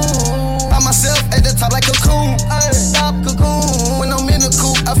 By myself at the top like a cocoon. When I'm in the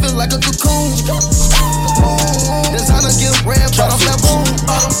coop, I feel like a cocoon. Designer give red, but I'm that boom.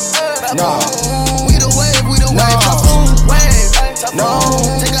 We the wave, typhoon. No,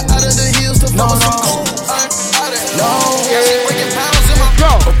 take her out of the hills to follow some cool.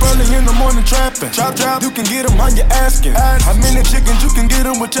 Up early in the morning trapping. Chop, you can get them on your asking. How many chickens you can get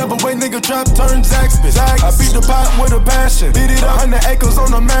them, whichever way nigga trap turn Zaxby. I beat the pot with a passion. Beat it up, 100 acres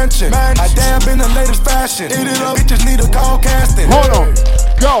on a mansion. I dab in the latest fashion. Eat it up, bitches need a call casting. Hold on,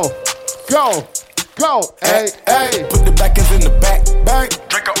 go. Hey. Put the back ends in the back.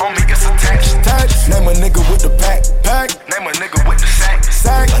 Drinker on me, it's attached. Name a nigga with the pack. Name a nigga with the sack.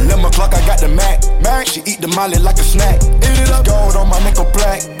 11 o'clock, I got the Mac. She eat the molly like a snack. Eat it up, gold on my nickel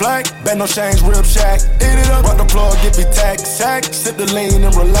black. Bet no change, rib shack. Eat it up, rock the plug, get me tax. Sip the lean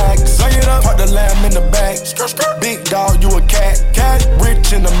and relax. Lay it up, park the lamb in the back. Big dog, you a cat.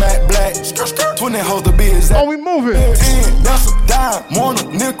 Rich in the matte black. 20 hoes to be exact. Oh, we moving. 10, that's a dime. Want a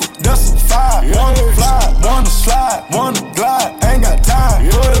nickel, that's a 5. Wanna fly, wanna slide, wanna glide. Ain't got time.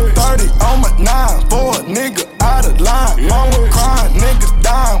 Put a 30 on my 9. For a nigga out of line. Mama crying, niggas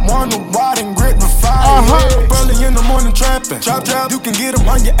dying. Wanna ride and grip the fire. Early in the morning trapping. Chop, you can get them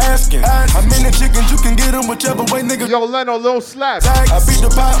on your asking. How many chickens you can get them, whichever way nigga. Yo, Leno, little slap. I beat the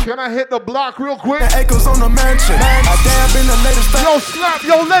pot. Can I hit the block real quick? Acres on the mansion. I dab in the latest. Yo, slap.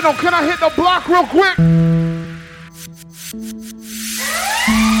 Yo, Leno, can I hit the block real quick?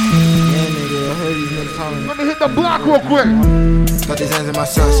 Let me hit the block real quick. Got these hands in my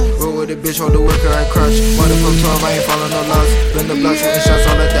socks. Roll with a bitch, hold the worker, I crouch. Motherfucker 12, I ain't following no laws. Bend the block, shooting shots,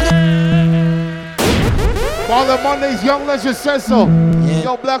 all like that. Father Mondays, Young Legend says so.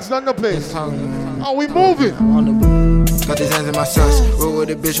 Yo, Black's done the place. Oh, we moving. Got these hands in my socks. Roll with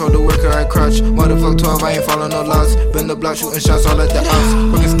a bitch, hold the worker, I crouch. Motherfucker 12, I ain't following no laws. Bend the block, shooting shots, all like that.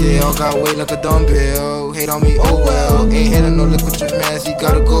 Working scale, got weight like a dumbbell. Hate on me, oh well. Ain't hitting no lick with your mans, he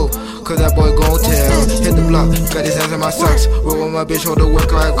gotta go. Cause that boy gon' tell. Hit the block, got his hands in my socks. Roll with my bitch, hold the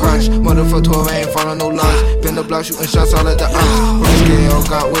worker, I crouch. Motherfucker 12, I ain't following no laws. Bend the block, shooting shots, all like that. Working scale,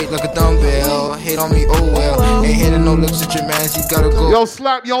 got weight like a dumbbell. Hate on me, oh well. Ain't hitting no lips with your mans, he gotta go. Yo,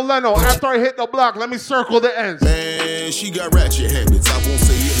 slap, yo, Leno. After I hit the block, let me circle the ends. Man, she got ratchet habits. I won't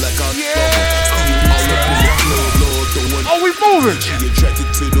say it like I'm Oh, we moving. She attracted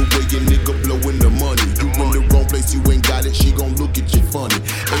to the way your nigga blowing the money. You in the wrong place, you ain't got it. She gon' look at you funny.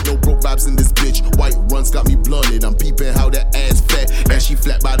 Ain't no broke vibes in this bitch. White runs got me blunted. I'm peeping how that ass fat and she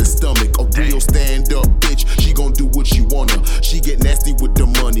flat by the stomach. A real stand up bitch. She gon' do what she wanna. She get nasty with the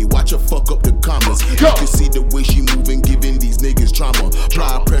money. Watch her fuck up the commas. You can see the way she moving, giving these niggas trauma.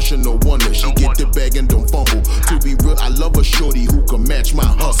 Apply pressure, no wonder. She get the bag and don't fumble. To be real, I love a shorty who can match my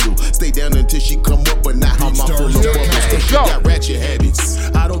hustle. Stay down until she come up, but not how my full of bubbles. She got ratchet habits.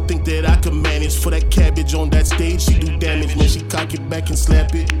 I don't think that I can manage for that cabbage on that stage. She do damage, man. She cock it back and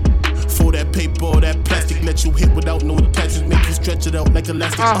slap it. For that paper or that plastic, let you hit without no attachments, make you stretch it out like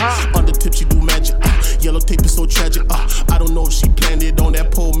elastic. On the tip, she do magic. Yellow tape is so tragic. I don't know if she planned it on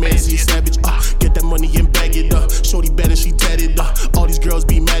that pole, man. She a savage. Get that money and bag it up. Shorty better, she tatted up. All these girls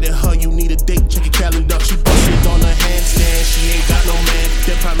be mad at her. You need a date, check your calendar. She busted on her handstand. She ain't got no man.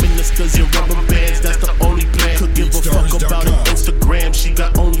 They're prime ministers in rubber bands. That's the only plan. Could give a fuck about it. Instagram, she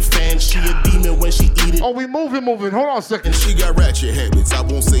got OnlyFans. She a demon when she eat it. Oh, we moving. Hold on a second. And she got ratchet habits. I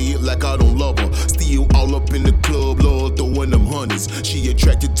won't say it like I don't love her. Still all up in the club, Lord, throwing them honeys. She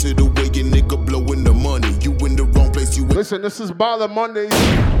attracted to the way your nigga blowing the money. You in the wrong place, you in. Listen, this is Baller Mondays.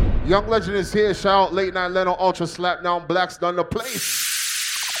 Young Legend is here. Shout out Late Night Leno, Ultra Slapdown, Black's done the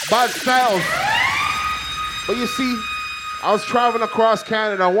place. Bad styles. But you see, I was traveling across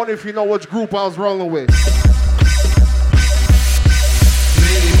Canada. I wonder if you know which group I was rolling with.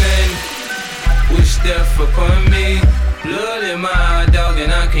 Many men wish death upon me. Blood in my eye, dog,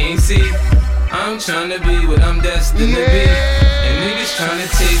 and I can't see. I'm trying to be what I'm destined to be. And niggas trying to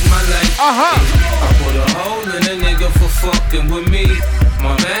take my life. I put a hole in a nigga for fucking with me.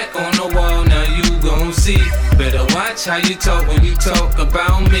 My back on the wall, now you gon' see. Better watch how you talk when you talk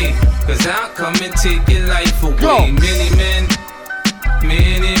about me. Cause I'll come and take your life away. Go. Many men,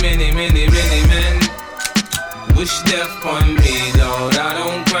 many men wish death on me, Lord. I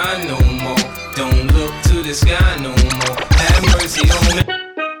don't cry no more. Don't look to the sky no more. Have mercy on me.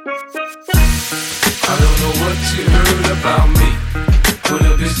 I don't know what you heard about me. But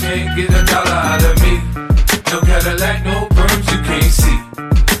a bitch can't get $1 out of me. No Cadillac, no perms, you can't see.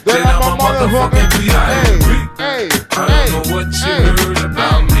 Then I'm a motherfucking B.I.M.B. I don't know what you heard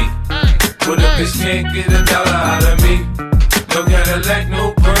about me. But a bitch can't get $1 out of me. No Cadillac,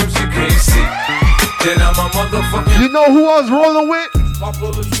 no perms, you can't see. Then I'm a motherfucking. You know who I was rolling with? My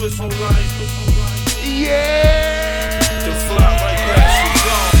bullets twist on line. Yeah. The fly right past you,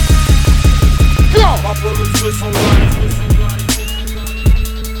 gone. Go. My bullets twist on line.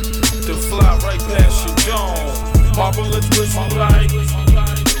 The fly right past you, gone. My bullets twist on line.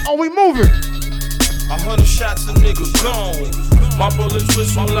 Oh, we moving. 100 shots, a nigga gone. My bullets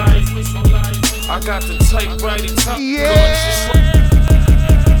twist on line. I got the type righty top. Yeah.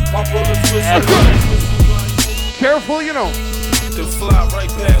 My bullets twist on line. Careful, you know. The fly right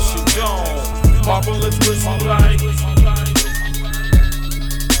past you, gone. My bullets twist on line.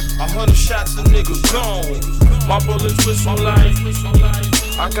 100 shots, a nigga gone. My bullets twist on line.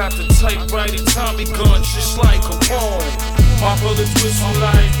 I got the type righty Tommy gun, just like a bomb. My bullets twist on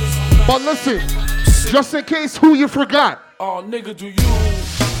line. But listen, just in case who you forgot. Oh, nigga, do you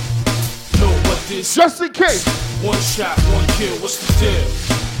know what this? Just in case. One shot, one kill. What's the deal?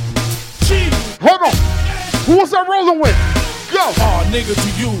 Gee. Hold on. Who was I rolling with? Go. Oh, nigga, do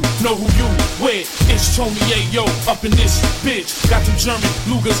you know who you with? It's Tony Ayo up in this bitch. Got them German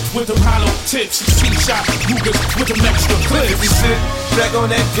Lugers with them hollow tips. 16-shot Lugers with them extra clips. We sit back on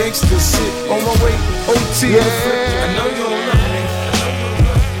that gangster shit. On my way, OT. Yeah. I know you don't love me.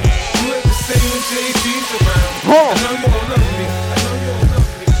 You have to say when JD's around. I know you don't love me. I know you don't love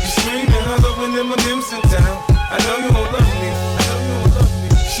me. You scream and holler when them limbs sit down. I know you don't love me. I know you don't love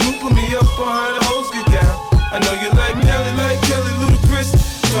me. Snooping me up behind the hose get down. I know you like Nelly, like Kelly, Ludacris.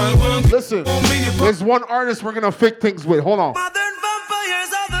 Listen, there's one artist we're gonna fake things with. Hold on.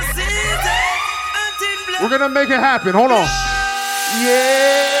 We're gonna make it happen. Hold on.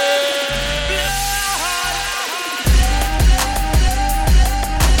 Yeah.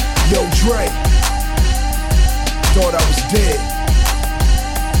 Yo, Dre. Thought I was dead.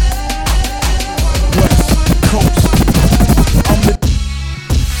 West Coast. I'm the.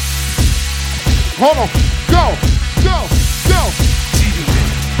 Hold on. Go.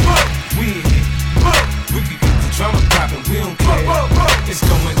 We can get the drama poppin', we don't care. It's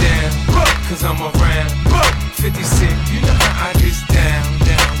going down, cause I'm around. 50 Cent, you know how I get down.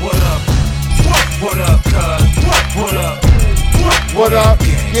 What up? What up, cuz? What up? What up?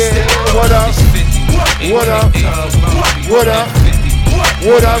 Yeah, what up? What up? What up?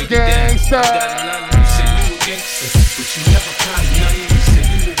 What up, gangsta? You said you a gangster, but you never caught none. You said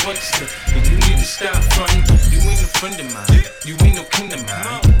you a gangster, but you need to stop frontin'. You ain't a friend of mine, you ain't no kin of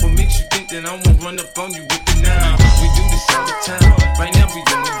mine. What makes you think that I won't run up on you with the 9? We do this all the time, right now we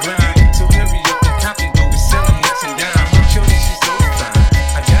on the grind. So hurry up and copy, but we sellin' nicks and dimes. Shorty, she's so fine,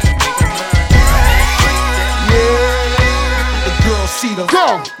 I gotta make her mine. Yeah. The girl see them.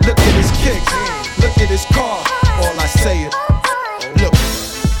 Go. Look at his kicks, look at his car. All I say is, look.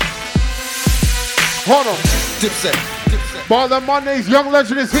 Hold on. Dipset. Baller Mondays, Young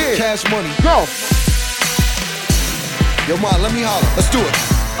Legend is here. Cash money. Go. Yo, Ma, let me holler. Let's do it.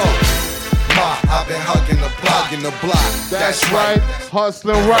 Ma, I've been hugging the block. That's right.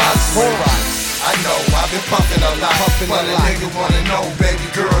 Hustling rocks. Hold on. I know, I've been pumping a lot. But a nigga wanna know, baby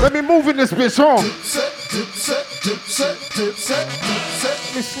girl. Let me move in this bitch on. Dipset.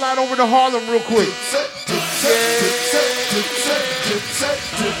 Let me slide over to Harlem real quick.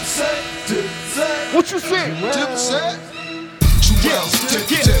 What you say? Dipset. Jewels, tip,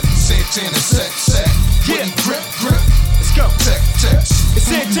 Santana, set. Yeah, grip. Let's go. Tech. It's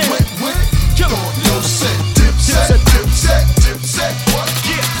Santana. Wet. Kill him. No set. Dipset. What?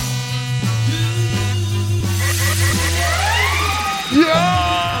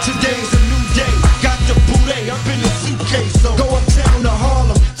 Yeah. Today's a new day. Got the booty up in the suitcase. So go uptown to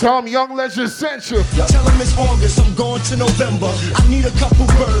Harlem. Tell him Young Legend sent you. Tell him it's August, I'm going to November. I need a couple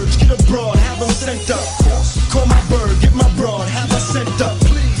birds, get abroad, have them sent up. Call my bird, get my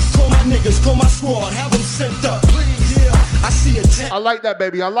like that,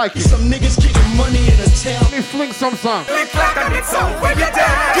 baby. I like it. Some niggas getting money in the town. Let me fling some song. Lick like a hit song when you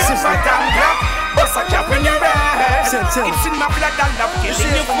dance. This is my damn block. Bust a cap in your ass. It's in my blood and love killing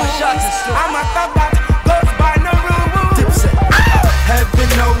you. I'm a thug that goes by no rule. Dipset. Heaven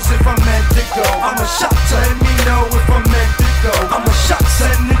knows if I'm meant to go. I'm a shot. Let me know if I'm meant to go. I'm a shot.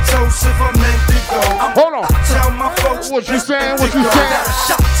 Send the toast if I'm meant to go. Hold on. Tell my folks what you saying? What you saying?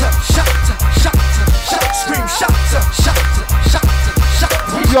 Shot. Scream shot.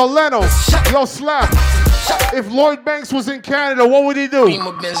 Yo, Leno. Yo, Slap. If Lloyd Banks was in Canada, what would he do?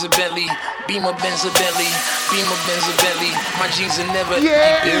 Beamer Benz a Bentley, Beamer Benz a Bentley, Beamer Benz a Bentley. My jeans are never Beamer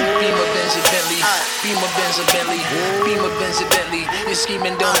Benz a Bentley, Beamer Benz a Bentley, Beamer Benz a Bentley. Your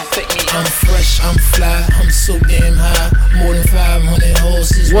scheming don't affect me. I'm fresh, I'm fly, I'm so damn high. More than 500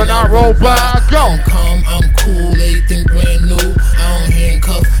 horses. When I roll by, I go. I'm calm, I'm cool, everything brand new. I don't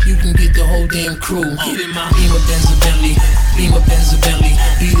handcuff, you can get the whole damn crew. Get in my Beamer Benz a Bentley, Beamer Benz a Bentley.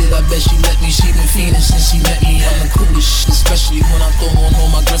 Beat it, I bet she let me. She been fiending since she met me. I'm the coolest shit, especially when I'm throwing on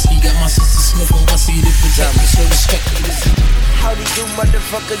my Gretzky. Got my sister Smith on Wessie to protect me, so respect me. Howdy do,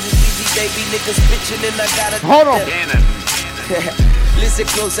 motherfuckers, it's easy, baby. Niggas bitchin' and I gotta. Hold on. Listen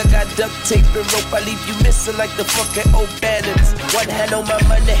close, I got duct tape and rope. I leave you missing like the fucking old bandits. One hand on my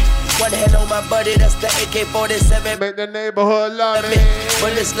money, one hand on my buddy. That's the AK-47. Make the neighborhood love me.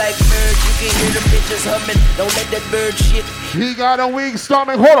 But it's like birds, you can hear the bitches humming. Don't let that bird shit. He got a weak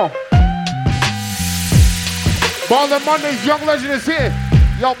stomach. Hold on. Ballin' Mondays, Young Legend is here.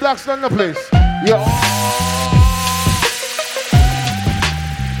 Yo, Black's done the place. Yo.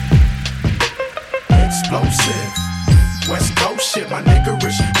 Explosive. West Coast shit, my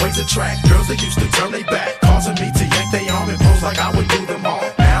niggerish ways attract girls that used to turn they back, causing me to yank they arm and pose like I would do them all.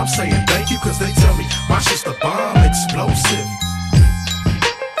 Now I'm saying thank you cause they tell me my shit's the bomb. Explosive.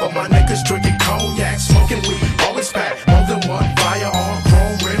 For my niggas drinking cognac, smoking weed, always pack more than one firearm,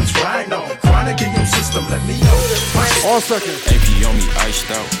 chrome rims, rhino. Trying to get your system, let me know. All second. AP on me iced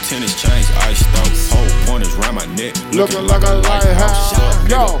out, tennis chains iced out, whole pointers round my neck, looking like a lighthouse.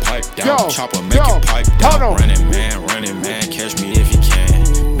 Yo, pipe down, chopper make it pipe down. Running man, catch me if you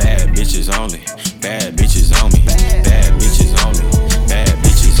can. Bad bitches only, bad bitches on me, bad bitches only, bad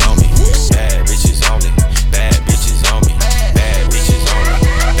bitches on me, bad bitches only, bad bitches on me, bad bitches only,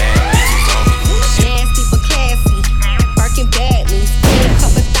 bad bitches on me. Nasty but classy, working badly. Spend a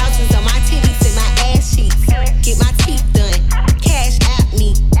couple thousands on my titties and my ass cheeks. Get my teeth done, cash at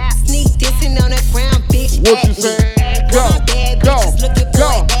me. Sneak dissing on the ground, bitch. What you say? Go, go,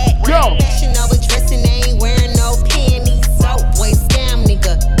 go, go. Fashion over dressing, they ain't wearing no panties. So, boy, scam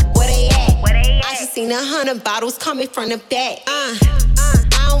nigga, where they at? I just seen 100 bottles coming from the back.